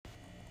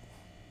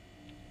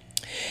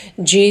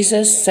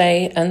Jesus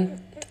said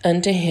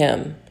unto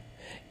him,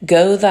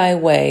 Go thy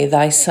way,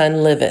 thy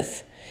son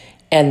liveth.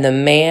 And the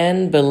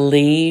man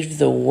believed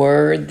the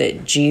word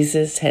that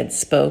Jesus had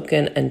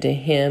spoken unto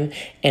him,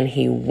 and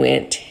he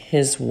went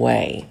his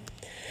way.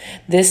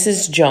 This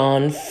is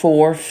John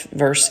 4,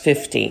 verse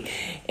 50.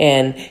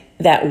 And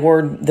that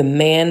word, the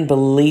man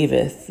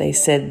believeth, they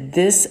said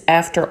this,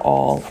 after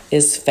all,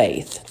 is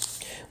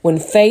faith. When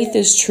faith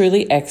is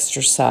truly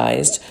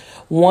exercised,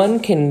 one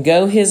can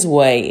go his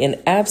way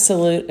in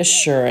absolute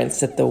assurance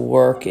that the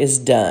work is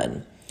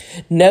done.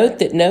 Note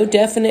that no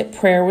definite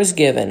prayer was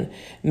given,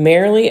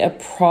 merely a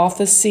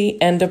prophecy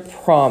and a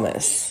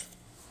promise.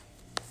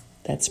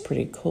 That's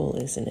pretty cool,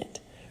 isn't it?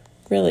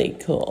 Really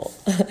cool.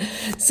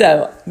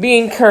 So be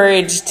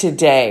encouraged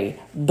today.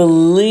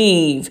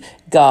 Believe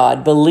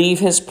God. Believe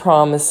his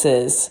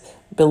promises.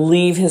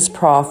 Believe his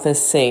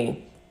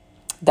prophecy.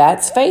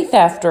 That's faith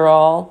after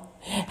all.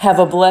 Have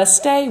a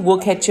blessed day. We'll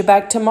catch you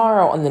back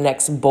tomorrow on the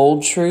next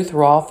Bold Truth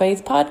Raw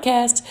Faith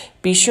podcast.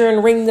 Be sure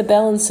and ring the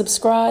bell and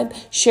subscribe.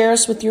 Share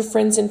us with your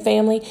friends and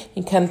family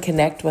and come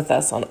connect with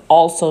us on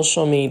all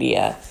social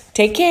media.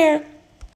 Take care.